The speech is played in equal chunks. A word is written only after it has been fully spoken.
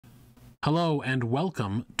Hello and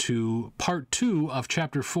welcome to part 2 of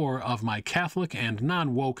chapter 4 of my Catholic and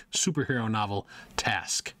non-woke superhero novel,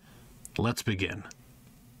 Task. Let's begin.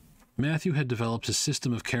 Matthew had developed a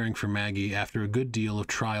system of caring for Maggie after a good deal of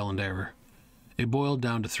trial and error. It boiled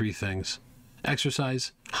down to 3 things: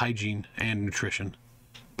 exercise, hygiene, and nutrition.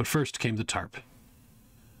 But first came the tarp.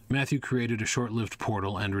 Matthew created a short-lived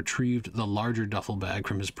portal and retrieved the larger duffel bag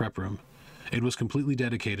from his prep room. It was completely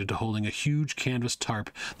dedicated to holding a huge canvas tarp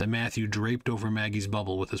that Matthew draped over Maggie's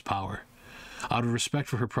bubble with his power. Out of respect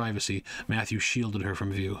for her privacy, Matthew shielded her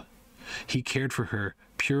from view. He cared for her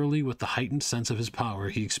purely with the heightened sense of his power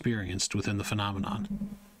he experienced within the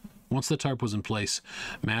phenomenon. Once the tarp was in place,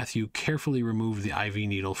 Matthew carefully removed the IV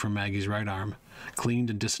needle from Maggie's right arm, cleaned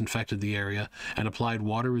and disinfected the area, and applied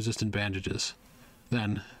water-resistant bandages.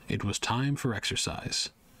 Then, it was time for exercise.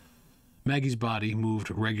 Maggie's body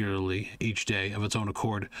moved regularly each day of its own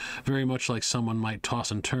accord, very much like someone might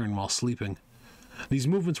toss and turn while sleeping. These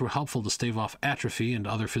movements were helpful to stave off atrophy and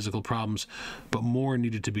other physical problems, but more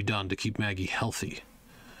needed to be done to keep Maggie healthy.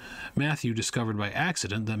 Matthew discovered by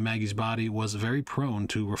accident that Maggie's body was very prone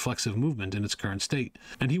to reflexive movement in its current state,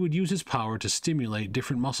 and he would use his power to stimulate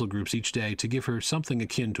different muscle groups each day to give her something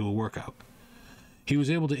akin to a workout. He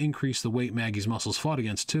was able to increase the weight Maggie's muscles fought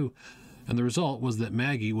against, too, and the result was that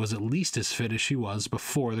Maggie was at least as fit as she was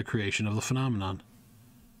before the creation of the phenomenon.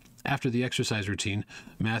 After the exercise routine,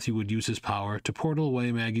 Matthew would use his power to portal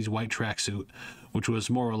away Maggie's white tracksuit, which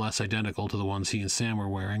was more or less identical to the ones he and Sam were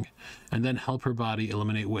wearing, and then help her body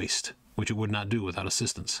eliminate waste, which it would not do without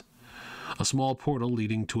assistance. A small portal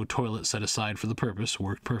leading to a toilet set aside for the purpose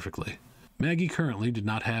worked perfectly. Maggie currently did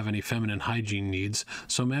not have any feminine hygiene needs,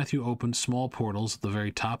 so Matthew opened small portals at the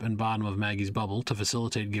very top and bottom of Maggie's bubble to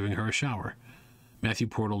facilitate giving her a shower. Matthew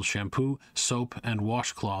portaled shampoo, soap, and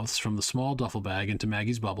washcloths from the small duffel bag into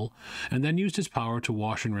Maggie's bubble, and then used his power to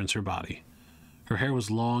wash and rinse her body. Her hair was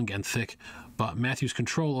long and thick, but Matthew's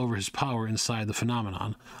control over his power inside the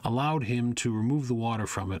phenomenon allowed him to remove the water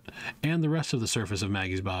from it and the rest of the surface of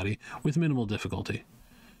Maggie's body with minimal difficulty.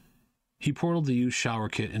 He portaled the used shower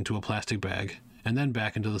kit into a plastic bag, and then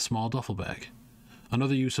back into the small duffel bag.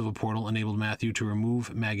 Another use of a portal enabled Matthew to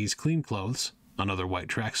remove Maggie's clean clothes, another white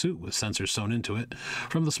tracksuit with sensors sewn into it,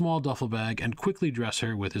 from the small duffel bag and quickly dress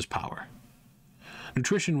her with his power.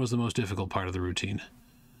 Nutrition was the most difficult part of the routine.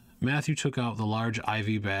 Matthew took out the large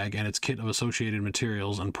IV bag and its kit of associated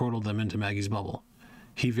materials and portaled them into Maggie's bubble.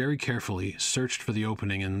 He very carefully searched for the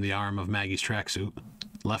opening in the arm of Maggie's tracksuit,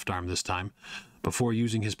 left arm this time, before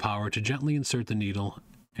using his power to gently insert the needle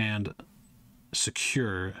and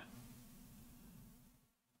secure...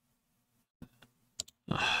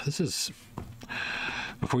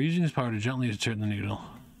 Before using his power to gently insert the needle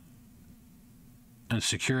and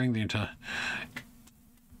securing the entire...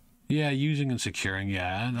 Yeah, using and securing,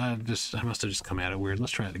 yeah. I must have just come at it weird.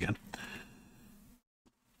 Let's try it again.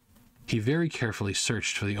 He very carefully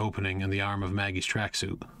searched for the opening in the arm of Maggie's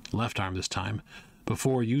tracksuit, left arm this time,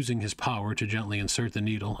 before using his power to gently insert the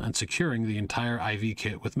needle and securing the entire IV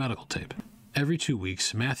kit with medical tape. Every 2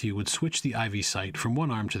 weeks, Matthew would switch the IV site from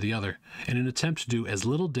one arm to the other in an attempt to do as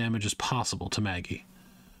little damage as possible to Maggie.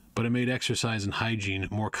 But it made exercise and hygiene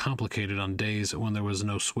more complicated on days when there was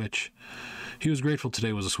no switch. He was grateful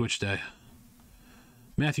today was a switch day.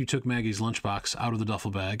 Matthew took Maggie's lunchbox out of the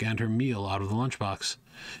duffel bag and her meal out of the lunchbox.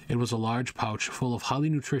 It was a large pouch full of highly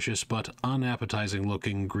nutritious but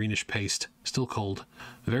unappetizing-looking greenish paste, still cold.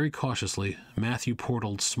 Very cautiously, Matthew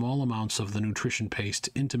portaled small amounts of the nutrition paste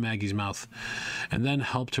into Maggie's mouth, and then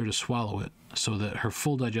helped her to swallow it so that her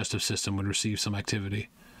full digestive system would receive some activity.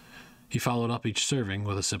 He followed up each serving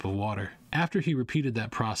with a sip of water. After he repeated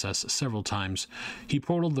that process several times, he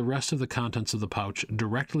portaled the rest of the contents of the pouch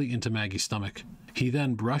directly into Maggie's stomach. He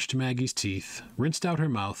then brushed Maggie's teeth, rinsed out her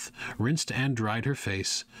mouth, rinsed and dried her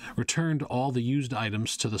face, returned all the used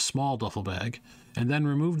items to the small duffel bag, and then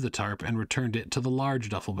removed the tarp and returned it to the large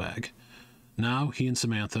duffel bag. Now he and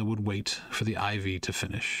Samantha would wait for the IV to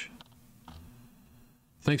finish.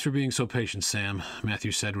 "Thanks for being so patient, Sam,"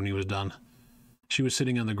 Matthew said when he was done. She was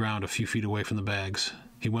sitting on the ground a few feet away from the bags.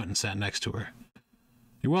 He went and sat next to her.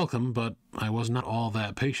 "You're welcome, but I was not all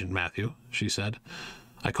that patient, Matthew," she said.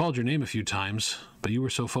 "I called your name a few times, but you were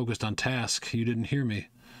so focused on task you didn't hear me."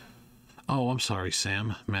 "Oh, I'm sorry,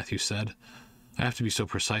 Sam," Matthew said. "I have to be so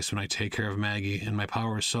precise when I take care of Maggie, and my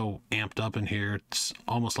power is so amped up in here, it's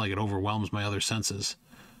almost like it overwhelms my other senses."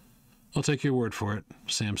 "I'll take your word for it,"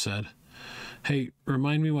 Sam said. "Hey,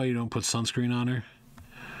 remind me why you don't put sunscreen on her?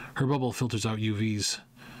 Her bubble filters out UVs.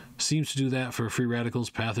 Seems to do that for free radicals,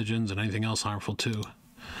 pathogens, and anything else harmful, too."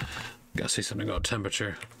 Gotta say something about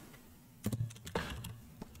temperature.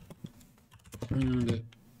 And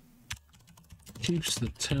keeps the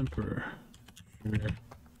temperature.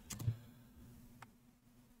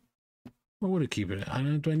 What would it keep it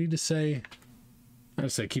at? Do I need to say?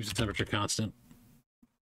 I'd say keeps the temperature constant.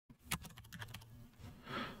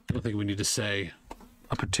 I don't think we need to say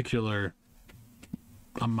a particular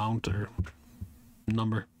amount or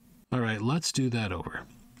number. All right, let's do that over.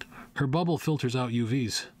 Her bubble filters out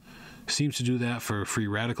UVs. Seems to do that for free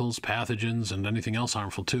radicals, pathogens, and anything else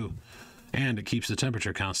harmful too. And it keeps the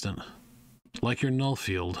temperature constant. Like your null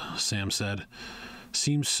field, Sam said.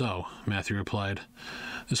 Seems so, Matthew replied.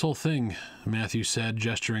 This whole thing, Matthew said,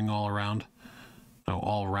 gesturing all around. Oh,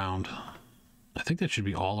 all around. I think that should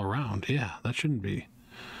be all around. Yeah, that shouldn't be.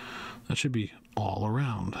 That should be all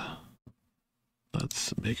around.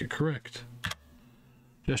 Let's make it correct.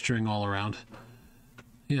 Gesturing all around.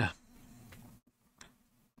 Yeah.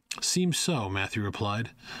 Seems so, Matthew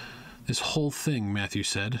replied. This whole thing, Matthew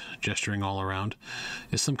said, gesturing all around,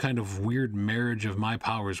 is some kind of weird marriage of my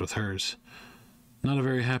powers with hers. Not a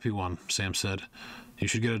very happy one, Sam said. You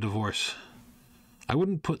should get a divorce. I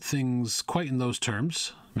wouldn't put things quite in those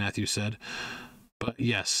terms, Matthew said. But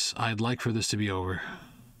yes, I'd like for this to be over.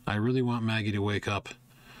 I really want Maggie to wake up.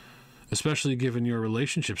 Especially given your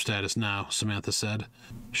relationship status now, Samantha said.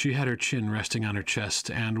 She had her chin resting on her chest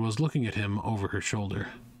and was looking at him over her shoulder.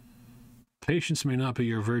 Patience may not be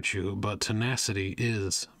your virtue, but tenacity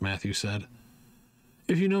is, Matthew said.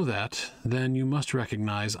 If you know that, then you must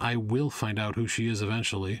recognize I will find out who she is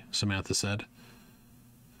eventually, Samantha said.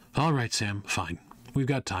 All right, Sam, fine. We've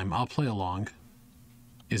got time. I'll play along.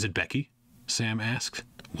 Is it Becky? Sam asked.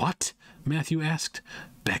 What? Matthew asked.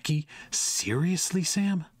 Becky? Seriously,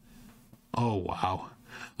 Sam? Oh, wow.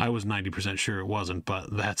 I was 90% sure it wasn't,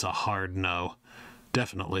 but that's a hard no.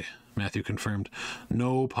 Definitely, Matthew confirmed.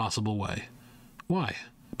 No possible way. Why?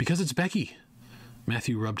 Because it's Becky.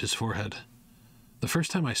 Matthew rubbed his forehead. The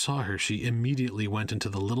first time I saw her, she immediately went into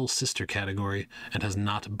the little sister category and has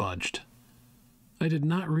not budged. I did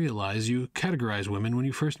not realize you categorize women when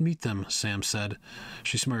you first meet them, Sam said.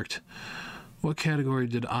 She smirked. What category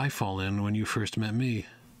did I fall in when you first met me?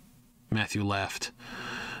 Matthew laughed.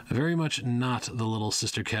 Very much not the little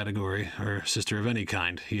sister category, or sister of any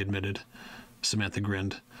kind, he admitted. Samantha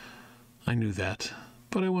grinned. I knew that,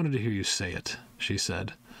 but I wanted to hear you say it, she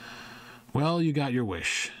said. Well, you got your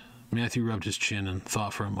wish. Matthew rubbed his chin and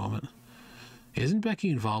thought for a moment. Isn't Becky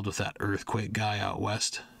involved with that earthquake guy out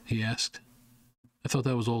west? He asked. I thought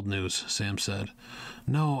that was old news, Sam said.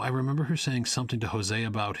 No, I remember her saying something to Jose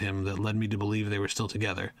about him that led me to believe they were still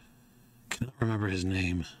together. Cannot remember his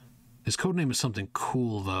name. His code name is something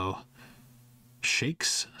cool, though.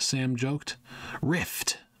 Shakes? Sam joked.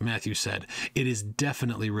 Rift, Matthew said. It is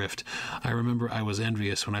definitely Rift. I remember I was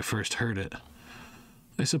envious when I first heard it.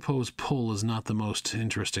 I suppose Pull is not the most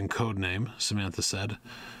interesting code name, Samantha said.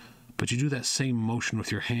 But you do that same motion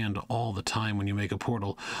with your hand all the time when you make a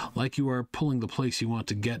portal, like you are pulling the place you want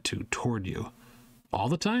to get to toward you. All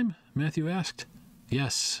the time? Matthew asked.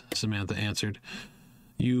 Yes, Samantha answered.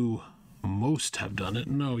 You most have done it.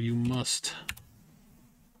 No, you must.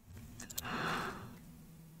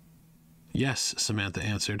 Yes, Samantha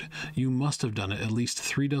answered. You must have done it at least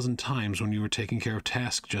 36 times when you were taking care of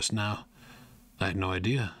Task just now. I had no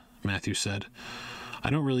idea, Matthew said. I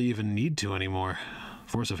don't really even need to anymore.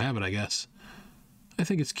 Force of habit, I guess. I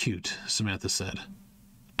think it's cute, Samantha said.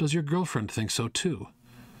 Does your girlfriend think so too?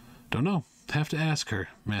 Don't know. Have to ask her,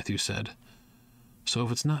 Matthew said. So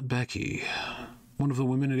if it's not Becky, one of the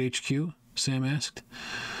women at HQ? Sam asked.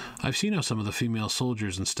 I've seen how some of the female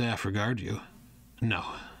soldiers and staff regard you. No,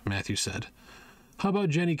 Matthew said. How about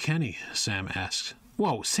Jenny Kenny? Sam asked.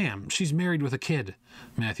 Whoa, Sam, she's married with a kid,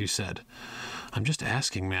 Matthew said. I'm just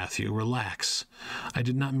asking, Matthew. Relax. I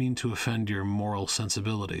did not mean to offend your moral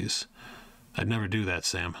sensibilities. I'd never do that,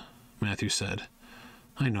 Sam, Matthew said.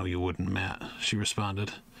 I know you wouldn't, Matt, she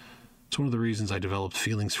responded. It's one of the reasons I developed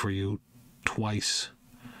feelings for you twice.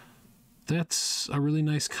 That's a really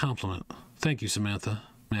nice compliment. Thank you, Samantha,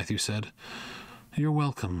 Matthew said. You're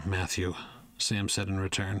welcome, Matthew, Sam said in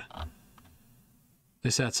return. They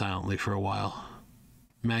sat silently for a while.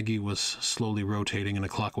 Maggie was slowly rotating in a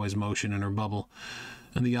clockwise motion in her bubble,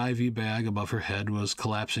 and the IV bag above her head was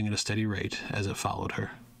collapsing at a steady rate as it followed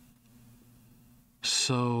her.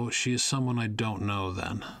 So she is someone I don't know,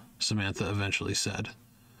 then, Samantha eventually said.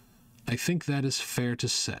 I think that is fair to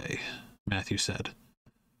say, Matthew said.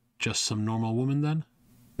 Just some normal woman, then?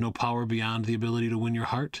 No power beyond the ability to win your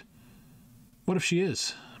heart? What if she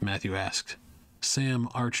is? Matthew asked. Sam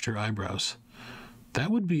arched her eyebrows. That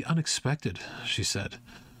would be unexpected, she said.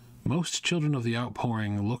 Most children of the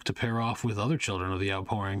outpouring look to pair off with other children of the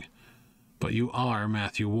outpouring. But you are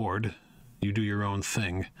Matthew Ward. You do your own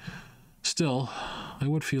thing. Still, I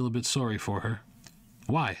would feel a bit sorry for her.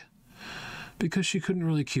 Why? Because she couldn't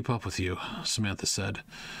really keep up with you, Samantha said.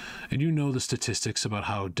 And you know the statistics about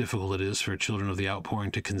how difficult it is for children of the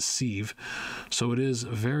outpouring to conceive, so it is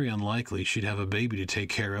very unlikely she'd have a baby to take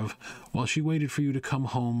care of while she waited for you to come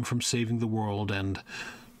home from saving the world and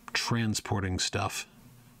transporting stuff.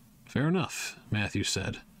 Fair enough, Matthew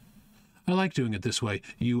said. I like doing it this way,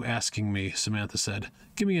 you asking me, Samantha said.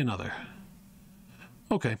 Give me another.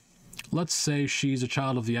 Okay, let's say she's a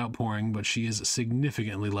child of the outpouring, but she is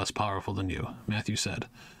significantly less powerful than you, Matthew said.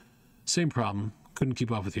 Same problem. Couldn't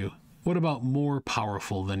keep up with you. What about more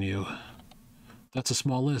powerful than you? That's a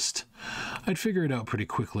small list. I'd figure it out pretty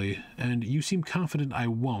quickly, and you seem confident I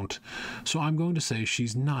won't, so I'm going to say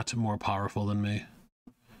she's not more powerful than me.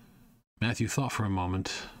 Matthew thought for a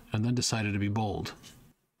moment, and then decided to be bold.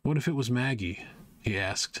 What if it was Maggie? He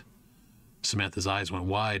asked. Samantha's eyes went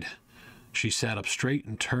wide. She sat up straight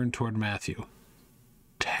and turned toward Matthew.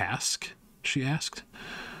 Task? She asked.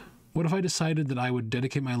 What if I decided that I would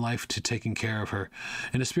dedicate my life to taking care of her,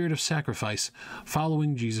 in a spirit of sacrifice,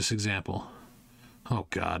 following Jesus' example? Oh,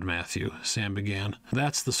 God, Matthew, Sam began.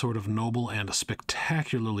 That's the sort of noble and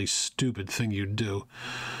spectacularly stupid thing you'd do.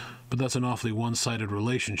 But that's an awfully one-sided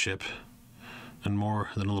relationship, and more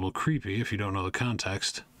than a little creepy if you don't know the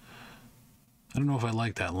context. I don't know if I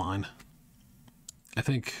like that line. I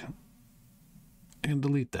think I can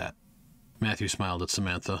delete that. Matthew smiled at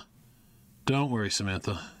Samantha. Don't worry,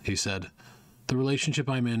 Samantha, he said. The relationship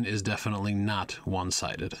I'm in is definitely not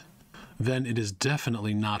one-sided. Then it is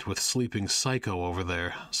definitely not with sleeping Psycho over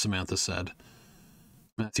there, Samantha said.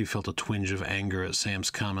 Matthew felt a twinge of anger at Sam's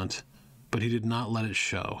comment, but he did not let it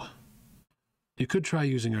show. You could try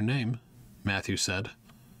using her name, Matthew said.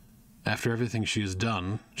 After everything she has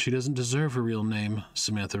done, she doesn't deserve a real name,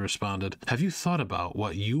 Samantha responded. Have you thought about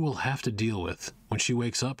what you will have to deal with when she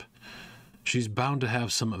wakes up? She's bound to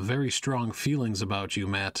have some very strong feelings about you,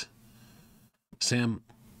 Matt. Sam,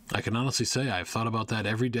 I can honestly say I've thought about that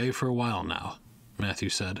every day for a while now, Matthew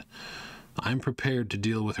said. I'm prepared to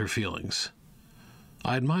deal with her feelings.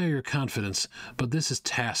 I admire your confidence, but this is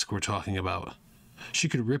Task we're talking about. She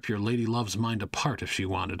could rip your lady love's mind apart if she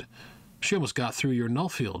wanted. She almost got through your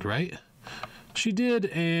Nullfield, right? She did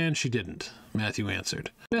and she didn't, Matthew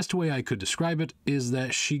answered. Best way I could describe it is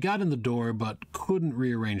that she got in the door but couldn't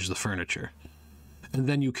rearrange the furniture. And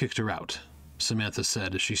then you kicked her out, Samantha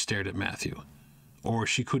said as she stared at Matthew. Or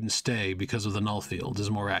she couldn't stay because of the Nullfield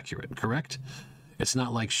is more accurate, correct? It's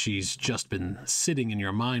not like she's just been sitting in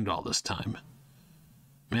your mind all this time.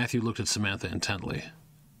 Matthew looked at Samantha intently.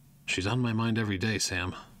 She's on my mind every day,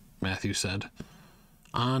 Sam, Matthew said.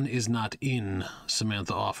 On is not in,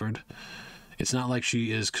 Samantha offered. It's not like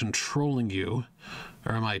she is controlling you.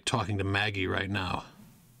 Or am I talking to Maggie right now?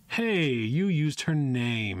 Hey, you used her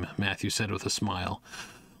name, Matthew said with a smile.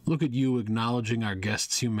 Look at you acknowledging our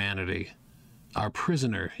guest's humanity. Our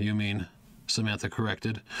prisoner, you mean, Samantha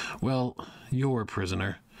corrected. Well, your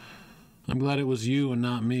prisoner. I'm glad it was you and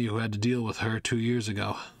not me who had to deal with her 2 years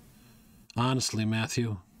ago. Honestly,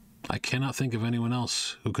 Matthew, I cannot think of anyone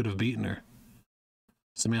else who could have beaten her.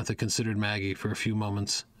 Samantha considered Maggie for a few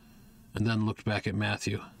moments, and then looked back at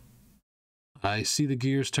Matthew. I see the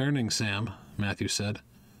gears turning, Sam, Matthew said.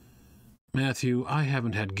 Matthew, I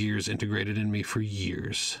haven't had gears integrated in me for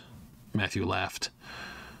years. Matthew laughed.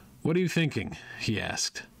 What are you thinking? He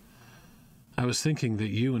asked. I was thinking that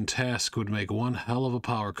you and Task would make one hell of a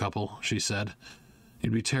power couple, she said.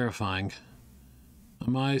 You'd be terrifying.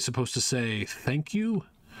 Am I supposed to say thank you?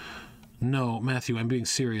 No, Matthew, I'm being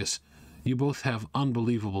serious. You both have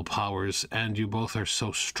unbelievable powers, and you both are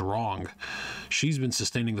so strong. She's been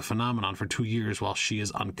sustaining the phenomenon for 2 years while she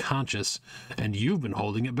is unconscious, and you've been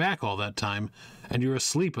holding it back all that time, and you're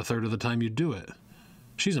asleep a third of the time you do it.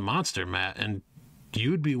 She's a monster, Matt, and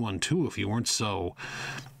you'd be one too if you weren't so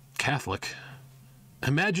Catholic.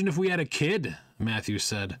 Imagine if we had a kid, Matthew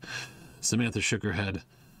said. Samantha shook her head.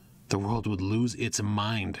 The world would lose its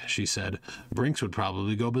mind, she said. Brinks would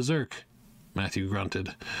probably go berserk. Matthew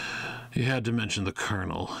grunted. You had to mention the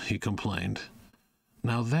Colonel, he complained.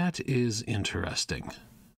 Now that is interesting.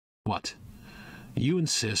 What? You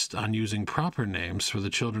insist on using proper names for the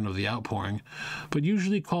children of the outpouring, but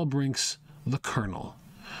usually call Brinks the Colonel.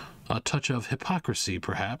 A touch of hypocrisy,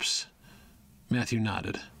 perhaps? Matthew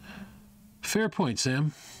nodded. Fair point,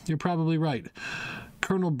 Sam. You're probably right.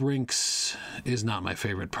 Colonel Brinks is not my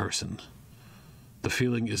favorite person. The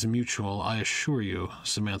feeling is mutual, I assure you,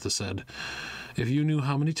 Samantha said. If you knew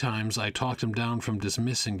how many times I talked him down from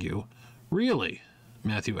dismissing you. Really?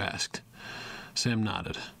 Matthew asked. Sam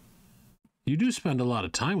nodded. You do spend a lot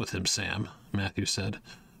of time with him, Sam, Matthew said.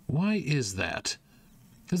 Why is that?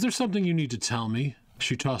 Is there something you need to tell me?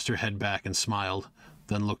 She tossed her head back and smiled,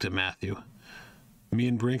 then looked at Matthew. Me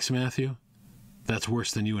and Brinks, Matthew? That's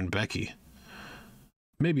worse than you and Becky.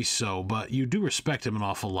 Maybe so, but you do respect him an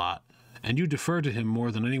awful lot, and you defer to him more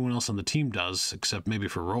than anyone else on the team does, except maybe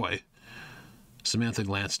for Roy. Samantha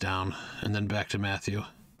glanced down, and then back to Matthew.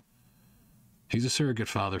 He's a surrogate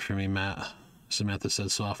father for me, Matt, Samantha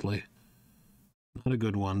said softly. Not a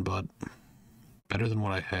good one, but better than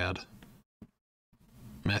what I had.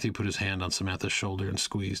 Matthew put his hand on Samantha's shoulder and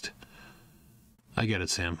squeezed. I get it,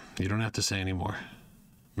 Sam. You don't have to say any more,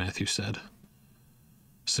 Matthew said.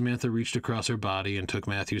 Samantha reached across her body and took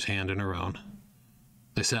Matthew's hand in her own.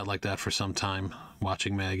 They sat like that for some time,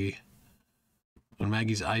 watching Maggie. When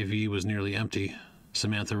Maggie's IV was nearly empty,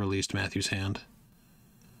 Samantha released Matthew's hand.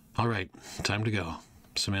 All right, time to go,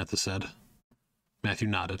 Samantha said. Matthew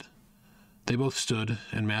nodded. They both stood,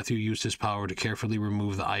 and Matthew used his power to carefully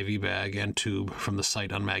remove the IV bag and tube from the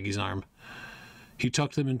site on Maggie's arm. He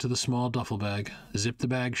tucked them into the small duffel bag, zipped the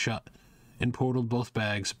bag shut, and portaled both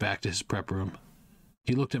bags back to his prep room.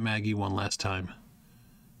 He looked at Maggie one last time.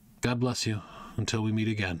 God bless you, until we meet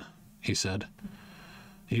again, he said.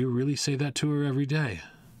 You really say that to her every day?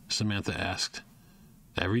 Samantha asked.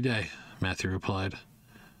 Every day, Matthew replied.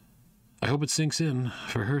 I hope it sinks in,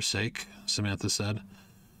 for her sake, Samantha said.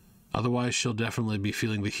 Otherwise, she'll definitely be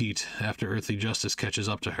feeling the heat after earthly justice catches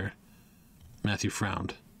up to her. Matthew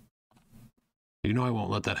frowned. You know I won't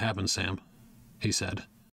let that happen, Sam, he said.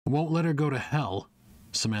 Won't let her go to hell?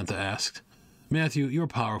 Samantha asked. Matthew, you're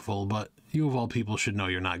powerful, but you of all people should know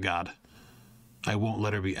you're not God. I won't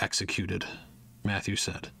let her be executed, Matthew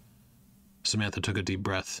said. Samantha took a deep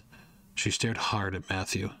breath. She stared hard at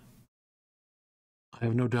Matthew. I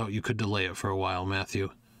have no doubt you could delay it for a while,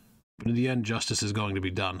 Matthew, but in the end justice is going to be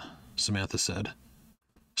done, Samantha said.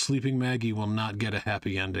 Sleeping Maggie will not get a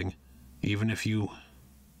happy ending, even if you...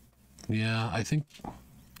 Yeah, I think...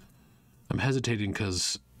 I'm hesitating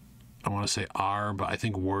because I want to say are, but I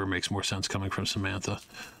think were makes more sense coming from Samantha.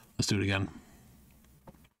 Let's do it again.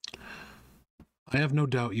 I have no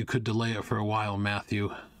doubt you could delay it for a while,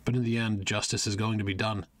 Matthew, but in the end, justice is going to be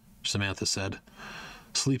done, Samantha said.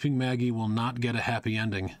 Sleeping Maggie will not get a happy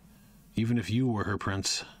ending, even if you were her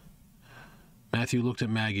prince. Matthew looked at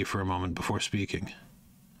Maggie for a moment before speaking.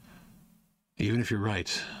 Even if you're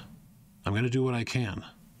right, I'm going to do what I can.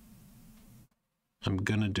 I'm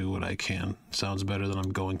going to do what I can. Sounds better than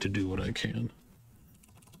I'm going to do what I can.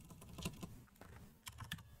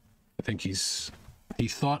 I think he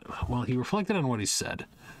reflected on what he said.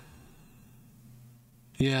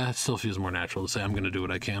 Yeah, it still feels more natural to say I'm going to do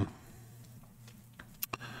what I can.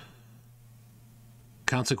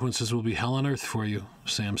 Consequences will be hell on earth for you,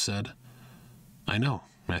 Sam said. I know,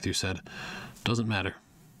 Matthew said. Doesn't matter.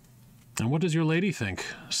 And what does your lady think?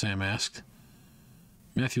 Sam asked.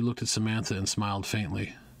 Matthew looked at Samantha and smiled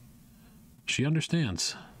faintly. She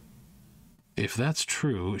understands. If that's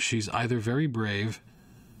true, she's either very brave,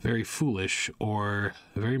 very foolish, or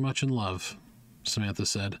very much in love, Samantha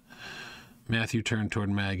said. Matthew turned toward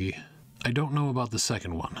Maggie. I don't know about the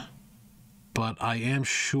second one, but I am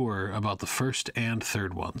sure about the first and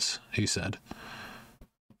third ones, he said.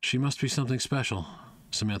 She must be something special,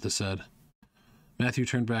 Samantha said. Matthew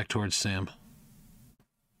turned back towards Sam.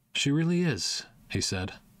 She really is, he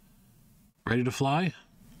said. Ready to fly?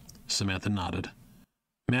 Samantha nodded.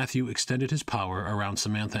 Matthew extended his power around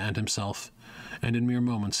Samantha and himself, and in mere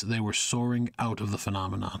moments they were soaring out of the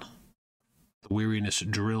phenomenon. The weariness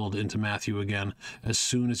drilled into Matthew again as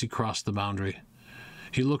soon as he crossed the boundary.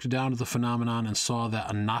 He looked down at the phenomenon and saw that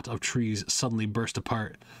a knot of trees suddenly burst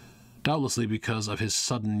apart, doubtlessly because of his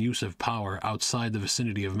sudden use of power outside the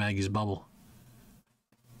vicinity of Maggie's bubble.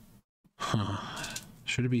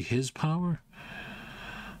 Should it be his power?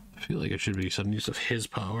 I feel like it should be sudden use of his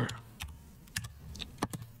power.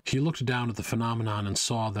 He looked down at the phenomenon and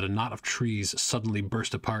saw that a knot of trees suddenly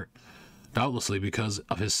burst apart, doubtlessly because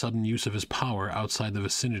of his sudden use of his power outside the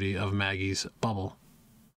vicinity of Maggie's bubble.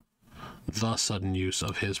 The sudden use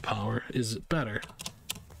of his power is better.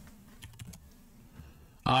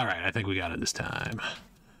 All right, I think we got it this time.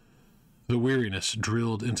 The weariness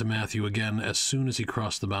drilled into Matthew again as soon as he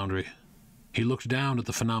crossed the boundary. He looked down at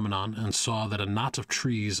the phenomenon and saw that a knot of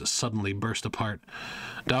trees suddenly burst apart,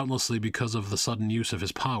 doubtlessly because of the sudden use of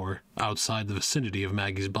his power outside the vicinity of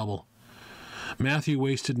Maggie's bubble. Matthew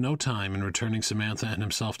wasted no time in returning Samantha and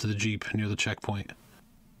himself to the Jeep near the checkpoint.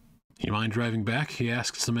 You mind driving back? He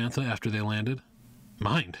asked Samantha after they landed.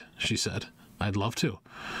 Mind, she said. I'd love to.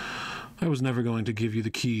 I was never going to give you the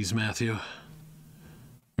keys, Matthew.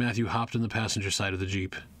 Matthew hopped in the passenger side of the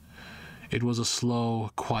Jeep. It was a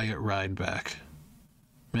slow, quiet ride back.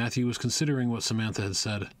 Matthew was considering what Samantha had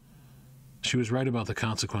said. She was right about the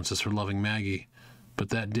consequences for loving Maggie, but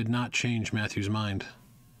that did not change Matthew's mind.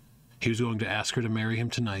 He was going to ask her to marry him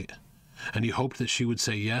tonight, and he hoped that she would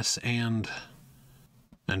say yes and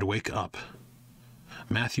wake up.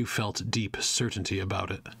 Matthew felt deep certainty about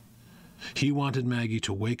it. He wanted Maggie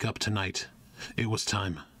to wake up tonight. It was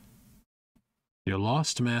time. "You're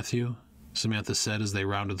lost, Matthew," Samantha said as they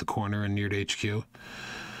rounded the corner and neared HQ.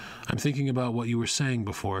 "I'm thinking about what you were saying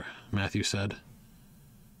before," Matthew said.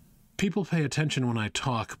 "People pay attention when I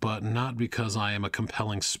talk, but not because I am a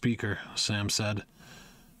compelling speaker," Sam said.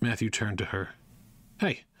 Matthew turned to her.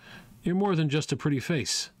 "Hey, you're more than just a pretty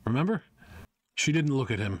face, remember?" She didn't look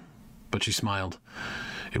at him, but she smiled.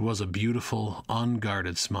 It was a beautiful,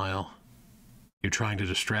 unguarded smile. "You're trying to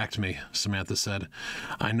distract me," Samantha said.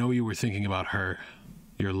 "I know you were thinking about her,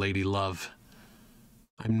 your lady love."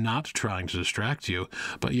 "I'm not trying to distract you,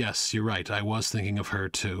 but yes, you're right, I was thinking of her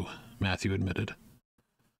too," Matthew admitted.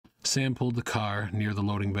 Sam pulled the car near the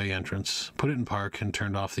loading bay entrance, put it in park, and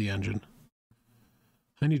turned off the engine.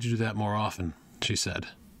 "I need to do that more often," she said.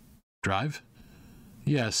 "Drive?"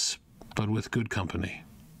 "Yes, but with good company."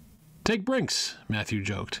 "Take Brinks," Matthew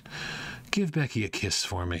joked. "Give Becky a kiss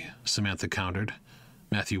for me," Samantha countered.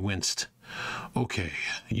 Matthew winced. "Okay,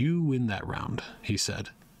 you win that round," he said.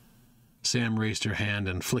 Sam raised her hand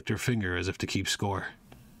and flicked her finger as if to keep score.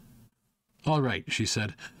 "All right," she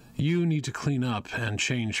said. "You need to clean up and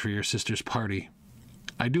change for your sister's party."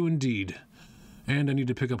 "I do indeed. And I need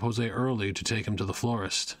to pick up Jose early to take him to the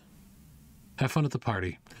florist." "Have fun at the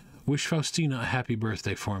party. Wish Faustina a happy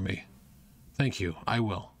birthday for me." "Thank you, I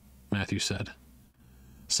will," Matthew said.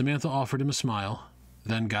 Samantha offered him a smile,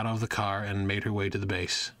 then got out of the car and made her way to the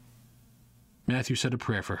base. Matthew said a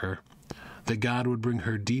prayer for her, that God would bring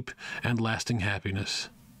her deep and lasting happiness.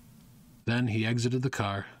 Then he exited the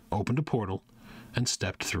car, opened a portal, and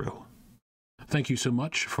stepped through. Thank you so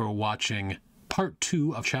much for watching Part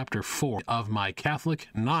 2 of Chapter 4 of my Catholic,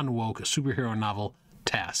 non-woke superhero novel,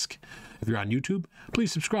 Task. If you're on YouTube,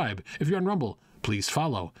 please subscribe. If you're on Rumble, please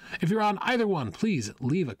follow. If you're on either one, please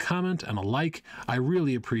leave a comment and a like. I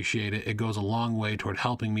really appreciate it. It goes a long way toward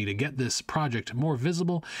helping me to get this project more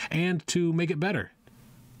visible and to make it better.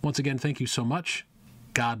 Once again, thank you so much.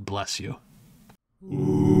 God bless you.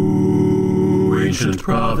 Ooh, ancient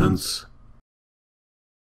province.